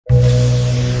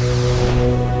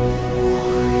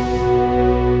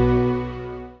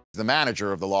the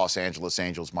manager of the Los Angeles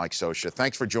Angels, Mike Scioscia.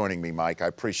 Thanks for joining me, Mike. I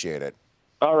appreciate it.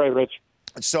 All right, Rich.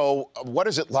 So what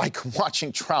is it like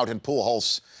watching Trout and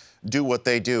Pujols do what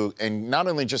they do, and not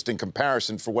only just in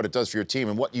comparison for what it does for your team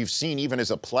and what you've seen even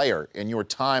as a player in your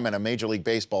time in a Major League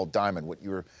Baseball diamond, what you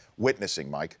were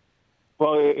witnessing, Mike?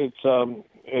 Well, it's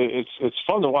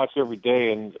fun to watch every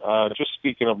day. And just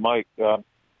speaking of Mike,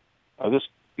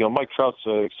 Mike Trout's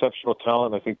an exceptional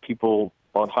talent. I think people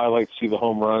on highlights see the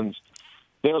home runs.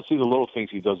 They don't see the little things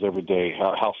he does every day,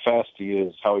 how fast he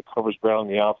is, how he covers ground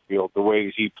in the outfield, the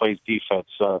way he plays defense,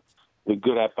 the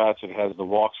good at-bats it has, the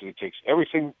walks that he takes.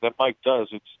 Everything that Mike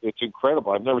does, it's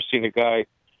incredible. I've never seen a guy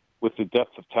with the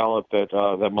depth of talent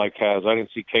that Mike has. I didn't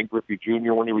see Ken Griffey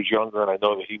Jr. when he was younger, and I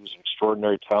know that he was an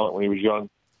extraordinary talent when he was young.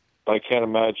 But I can't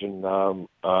imagine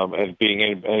it being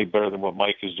any better than what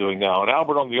Mike is doing now. And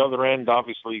Albert on the other end,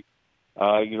 obviously,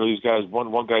 these guys,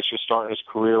 one guy's just starting his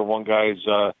career, one guy's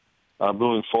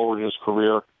moving forward in his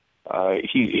career.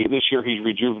 This year he's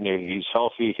rejuvenated. He's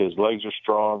healthy. His legs are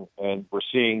strong, and we're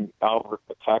seeing Albert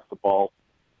attack the ball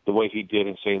the way he did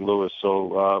in St. Louis.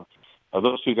 So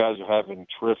those two guys are having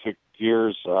terrific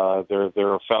years.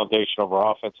 They're a foundation of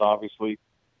our offense, obviously.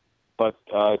 But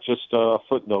just a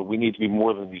footnote, we need to be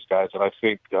more than these guys. And I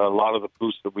think a lot of the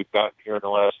boost that we've gotten here in the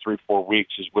last 3-4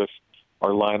 weeks is with our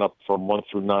lineup from 1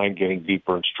 through 9 getting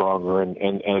deeper and stronger and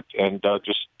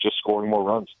just scoring more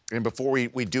runs. And before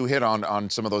we do hit on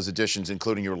some of those additions,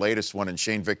 including your latest one in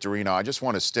Shane Victorino, I just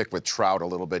want to stick with Trout a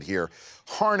little bit here.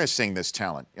 Harnessing this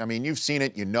talent. I mean, you've seen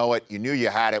it, you know it, you knew you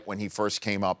had it when he first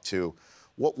came up too.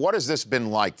 What has this been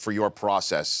like for your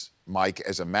process, Mike,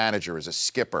 as a manager, as a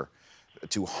skipper,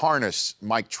 to harness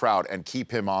Mike Trout and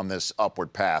keep him on this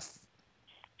upward path?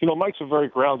 You know, Mike's a very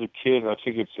grounded kid, and I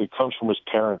think it comes from his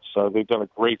parents. They've done a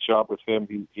great job with him.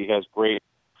 He has great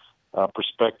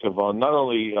perspective on not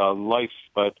only life,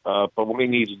 but what he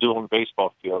needs to do on the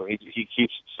baseball field. And he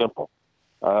keeps it simple.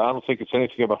 I don't think it's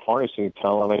anything about harnessing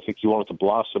talent. I think you want it to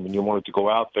blossom, and you want it to go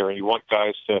out there, and you want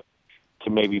guys to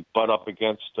maybe butt up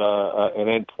against an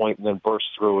end point and then burst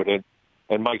through it.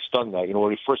 And Mike's done that. You know,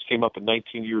 when he first came up at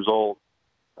 19 years old,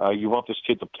 you want this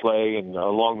kid to play, and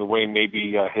along the way,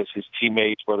 maybe his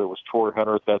teammates, whether it was Troy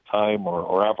Hunter at that time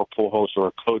or Albert Pujols or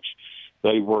a coach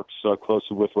that he works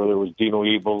closely with, whether it was Dino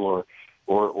Ebel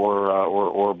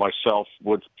or myself,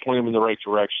 would point him in the right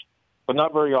direction. But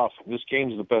not very often. This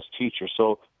game is the best teacher.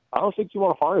 So I don't think you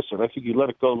want to harness it. I think you let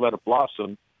it go, let it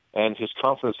blossom, and his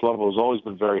confidence level has always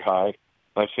been very high.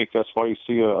 I think that's why you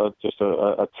see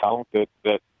a talent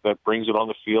that brings it on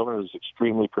the field and is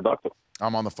extremely productive.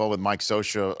 I'm on the phone with Mike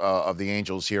Scioscia of the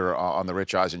Angels here on the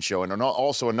Rich Eisen Show. And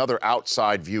also another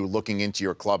outside view looking into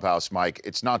your clubhouse, Mike.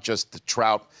 It's not just the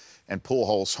Trout and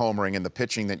Pujols homering and the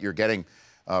pitching that you're getting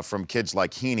from kids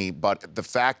like Heaney, but the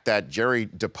fact that Jerry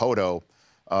Dipoto,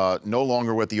 no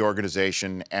longer with the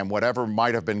organization, and whatever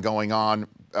might have been going on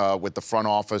with the front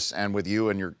office and with you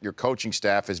and your coaching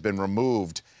staff has been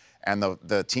removed, and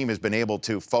the team has been able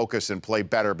to focus and play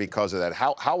better because of that.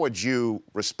 How would you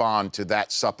respond to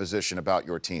that supposition about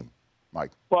your team,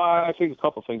 Mike? Well, I think a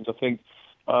couple things. I think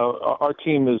our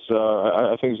team is,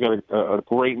 I think, has got a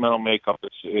great mental makeup.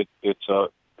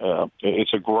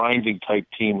 It's a grinding type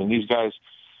team, and these guys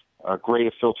are great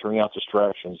at filtering out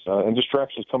distractions. And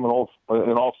distractions come in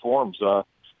all forms.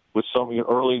 With some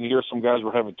early in the year, some guys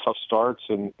were having tough starts,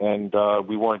 and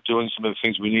we weren't doing some of the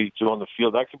things we needed to do on the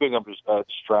field. That could be a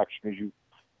distraction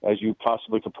as you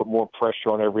possibly could put more pressure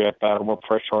on every at bat, more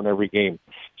pressure on every game.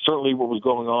 Certainly, what was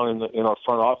going on in our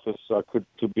front office could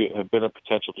have been a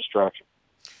potential distraction.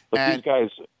 But these guys,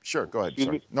 sure, go ahead.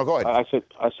 Sorry. No, go ahead.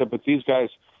 I said, but these guys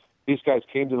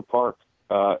came to the park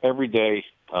every day.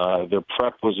 Their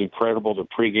prep was incredible. Their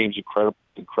pre-game's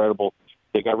incredible.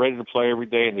 They got ready to play every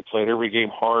day, and they played every game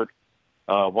hard,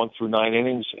 1 through 9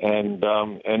 innings, and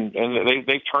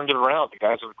they turned it around. The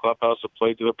guys in the clubhouse have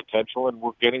played to their potential, and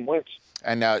we're getting wins.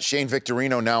 And Shane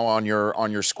Victorino now on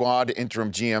your squad,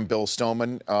 interim GM Bill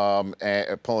Stoneman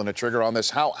pulling the trigger on this.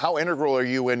 How integral are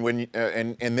you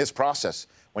in this process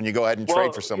when you go ahead and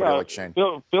trade for somebody like Shane?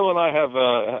 Bill and I have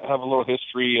a little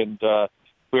history, and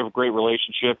we have a great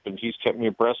relationship, and he's kept me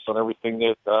abreast on everything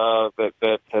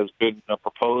that has been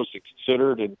proposed and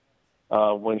considered.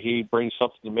 And when he brings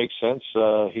something that makes sense,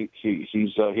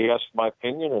 he asks my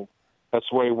opinion, and that's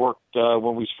the way it worked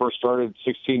when we first started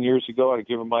 16 years ago. I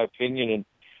give him my opinion,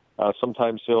 and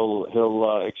sometimes he'll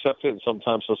accept it, and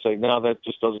sometimes he'll say, "No, that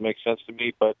just doesn't make sense to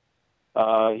me." But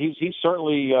he's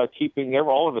certainly keeping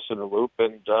all of us in the loop.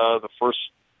 And the first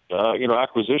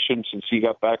acquisition since he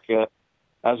got back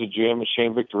as a GM is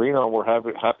Shane Victorino. We're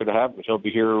happy to have him. He'll be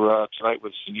here tonight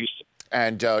with us in Houston.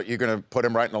 And you're going to put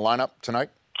him right in the lineup tonight?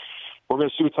 we're going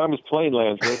to see what time his plane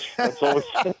lands, Rich. That's always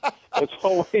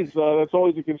that's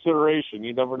always a consideration.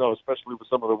 You never know, especially with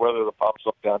some of the weather that pops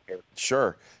up down here.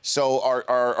 Sure. So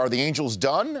are the Angels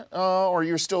done, or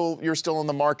you're still in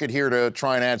the market here to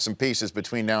try and add some pieces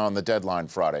between now and the deadline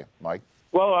Friday, Mike?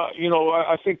 Well,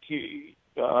 I think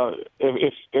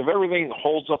if everything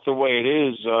holds up the way it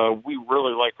is, we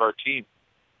really like our team.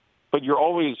 But you're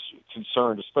always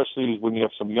concerned, especially when you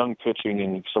have some young pitching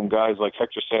and some guys like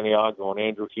Hector Santiago and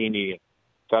Andrew Heaney and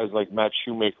guys like Matt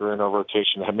Shoemaker in our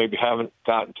rotation that maybe haven't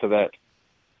gotten to that,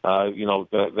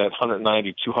 that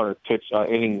 190, 200 pitch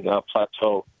inning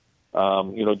plateau,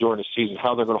 during the season,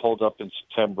 how they're going to hold up in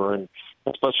September. And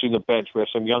especially in the bench, we have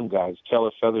some young guys.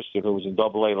 Taylor Featherston, who was in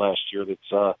AA last year,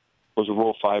 that was a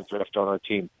Rule 5 draft on our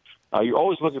team. You're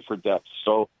always looking for depth.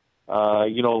 So,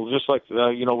 just like,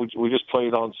 we just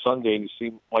played on Sunday, and you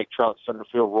see Mike Trout in center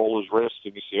field roll his wrist,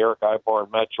 and you see Eric Ibar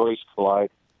and Matt Joyce collide.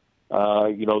 These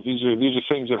are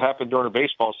things that happen during a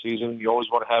baseball season. You always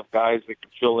want to have guys that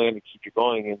can fill in and keep you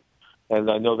going,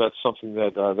 and I know that's something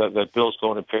that Bill's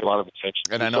going to pay a lot of attention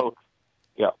to. And I know,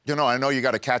 yeah. I know you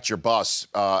got to catch your bus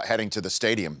heading to the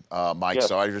stadium, Mike. Yes.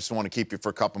 So I just want to keep you for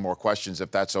a couple more questions,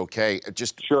 if that's okay.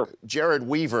 Just sure. Jared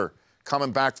Weaver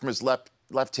coming back from his left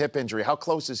hip injury. How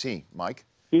close is he, Mike?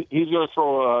 He's going to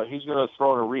throw. He's going to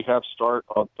throw in a rehab start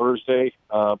on Thursday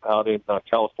out in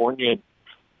California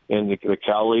in the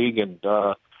Cal League, and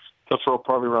he'll throw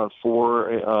probably around 4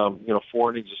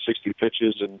 innings of 60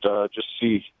 pitches, and just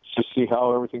see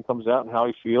how everything comes out and how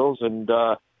he feels, and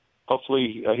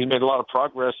hopefully he made a lot of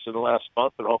progress in the last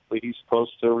month, and hopefully he's close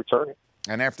to returning.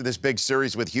 And after this big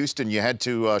series with Houston, you head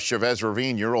to Chavez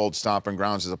Ravine, your old stomping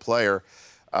grounds as a player.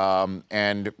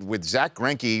 And with Zach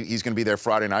Greinke, he's going to be there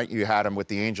Friday night. You had him with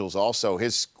the Angels also.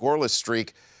 His scoreless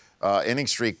streak, inning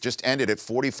streak, just ended at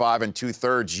 45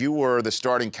 2/3. You were the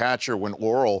starting catcher when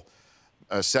Oral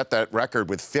set that record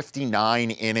with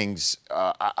 59 innings.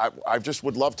 I just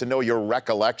would love to know your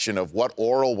recollection of what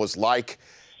Oral was like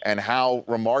and how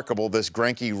remarkable this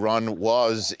Greinke run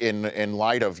was in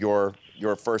light of your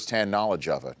firsthand knowledge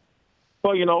of it.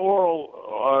 Well,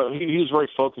 Oral, he was very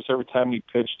focused every time he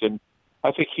pitched, and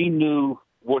I think he knew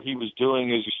what he was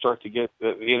doing as you start to get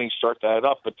the innings start to add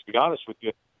up. But to be honest with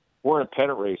you, we're in a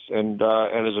pennant race, and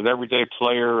as an everyday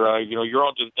player, you're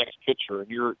on to the next pitcher, and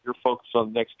you're focused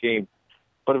on the next game.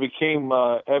 But it became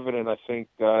evident, I think,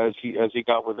 as he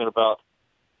got within about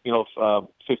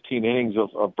 15 innings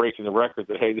of breaking the record,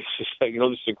 that hey, this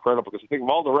is incredible. Because I think of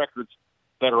all the records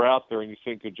that are out there, and you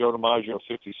think of Joe DiMaggio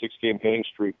 56-game hitting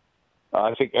streak.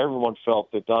 I think everyone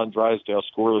felt that Don Drysdale's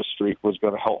scoreless streak was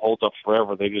going to hold up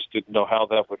forever. They just didn't know how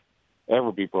that would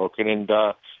ever be broken. And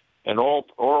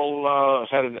Oral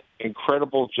had an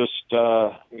incredible, you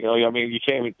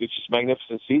can't. It's just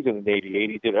magnificent season in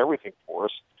 '88. He did everything for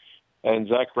us. And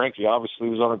Zach Greinke obviously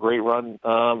was on a great run,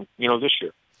 this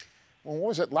year. Well, what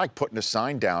was it like putting a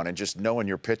sign down and just knowing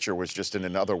your pitcher was just in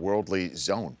another worldly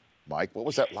zone? Mike, what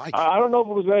was that like? I don't know if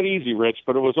it was that easy, Rich,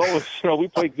 but it was always, we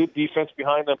played good defense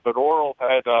behind them, but Oral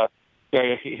had,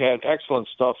 he had excellent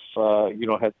stuff,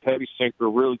 had heavy sinker,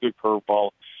 really good curveball.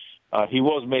 He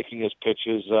was making his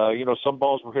pitches. Some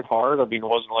balls were hit hard. I mean, it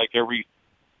wasn't like every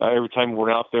time we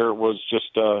went out there it was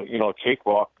just, a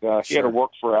cakewalk. He had to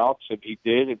work for outs, and he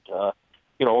did. And,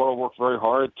 Oral worked very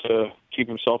hard to keep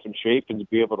himself in shape and to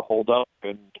be able to hold up.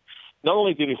 And not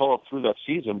only did he hold up through that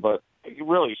season, but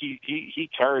he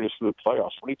carried us through the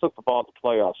playoffs. When he took the ball to the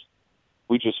playoffs,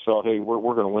 we just felt, hey, we're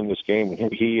going to win this game.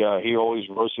 And he always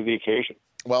rose to the occasion.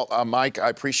 Well, Mike, I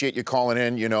appreciate you calling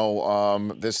in.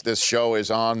 This show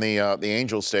is on the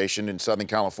Angel station in Southern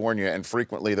California, and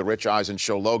frequently the Rich Eisen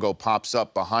Show logo pops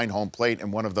up behind home plate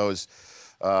in one of those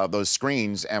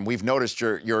screens, and we've noticed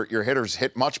your hitters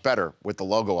hit much better with the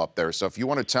logo up there. So if you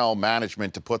want to tell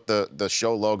management to put the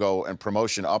show logo and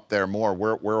promotion up there more,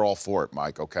 we're all for it,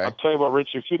 Mike, okay? I'll tell you what, Rich,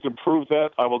 if you can prove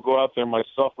that, I will go out there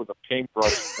myself with a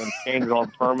paintbrush and paint it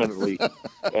on permanently,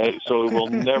 so it will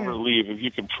never leave if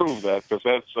you can prove that, because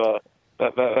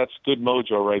that's good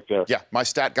mojo right there. Yeah, my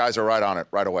stat guys are right on it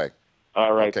right away.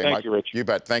 All right. Okay, Thank Mike, you, Rich. You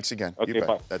bet. Thanks again. Okay, you bet.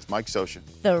 bye. That's Mike Scioscia.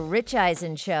 The Rich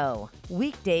Eisen Show,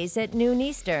 weekdays at noon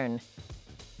Eastern.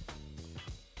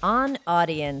 On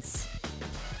Audience.